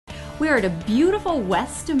We are at a beautiful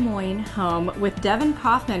West Des Moines home with Devin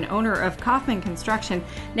Kaufman, owner of Kaufman Construction.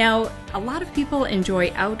 Now, a lot of people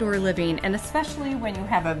enjoy outdoor living, and especially when you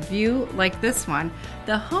have a view like this one.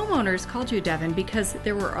 The homeowners called you, Devin, because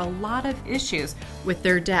there were a lot of issues with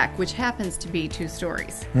their deck, which happens to be 2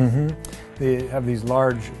 stories. They have these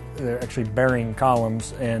large, they're actually bearing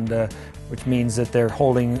columns, and which means that they're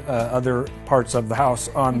holding other parts of the house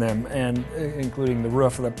on them, and including the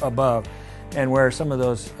roof above. And where some of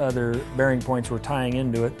those other bearing points were tying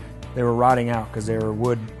into it, they were rotting out because they were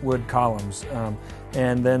wood columns.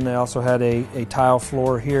 And then they also had a tile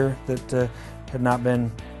floor here that had not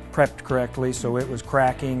been prepped correctly, so it was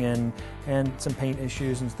cracking and some paint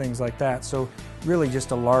issues and things like that. So really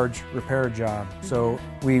just a large repair job. So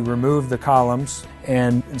we removed the columns,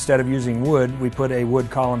 and instead of using wood, we put a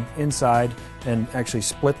wood column inside and actually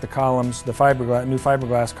split the columns, the new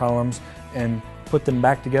fiberglass columns, and put them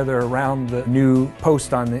back together around the new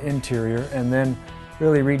post on the interior, and then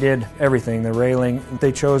really redid everything, the railing.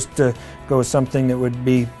 They chose to go with something that would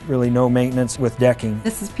be really no maintenance with decking.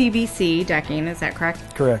 This is PVC decking, is that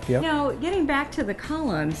correct? Correct, yep. Now, getting back to the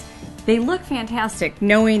columns, they look fantastic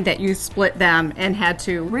knowing that you split them and had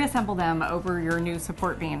to reassemble them over your new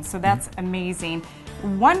support beams. So that's amazing.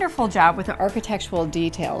 Wonderful job with the architectural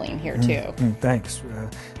detailing here too. Thanks.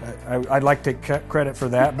 I'd like to cut credit for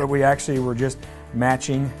that, but we actually were just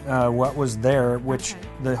matching what was there, which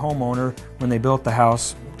the homeowner, when they built the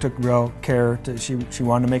house, took real care to. She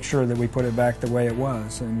wanted to make sure that we put it back the way it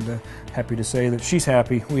was, and happy to say that she's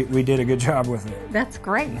happy. We did a good job with it. That's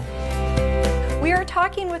great. We are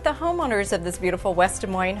talking with the homeowners of this beautiful West Des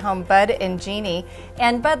Moines home, Bud and Jeannie.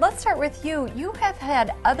 And Bud, let's start with you. You have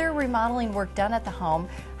had other remodeling work done at the home.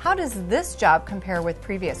 How does this job compare with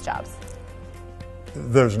previous jobs?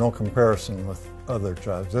 There's no comparison with other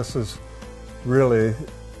jobs. This is really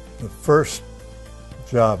the first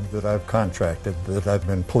job that I've contracted that I've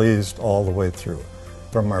been pleased all the way through,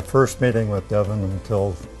 from our first meeting with Devin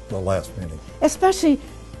until the last meeting. Especially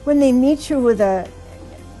when they meet you with a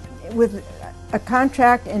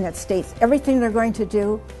contract and it states everything they're going to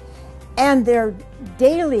do and their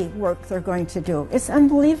daily work they're going to do. It's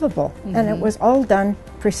unbelievable. And it was all done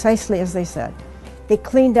precisely as they said. They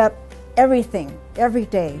cleaned up everything every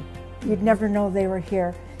day. You'd never know they were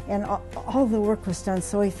here. And all the work was done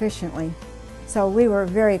so efficiently. So we were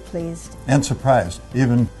very pleased. And surprised.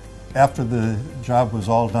 Even after the job was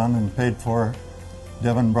all done and paid for,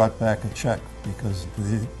 Devin brought back a check because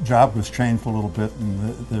the job was changed a little bit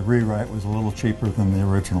and the rewrite was a little cheaper than the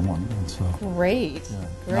original one. And so, great. Yeah,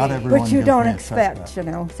 Great. not everyone Which you gives don't me a check expect, back. you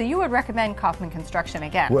know. So you would recommend Kaufman Construction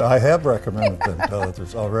again? Well, I have recommended them to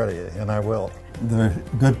others already, and I will. They're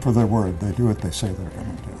good for their word. They do what they say they're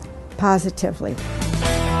going to do. Positively.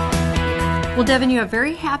 Well, Devin, you have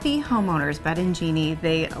very happy homeowners, Bud and Jeannie.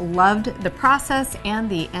 They loved the process and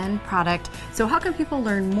the end product. So how can people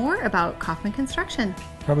learn more about Kaufman Construction?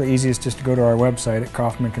 Probably easiest just to go to our website at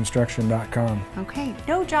kaufmanconstruction.com. Okay,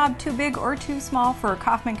 no job too big or too small for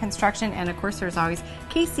Kaufman Construction. And of course, there's always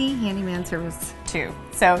KC Handyman Service too.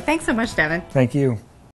 So thanks so much, Devin. Thank you.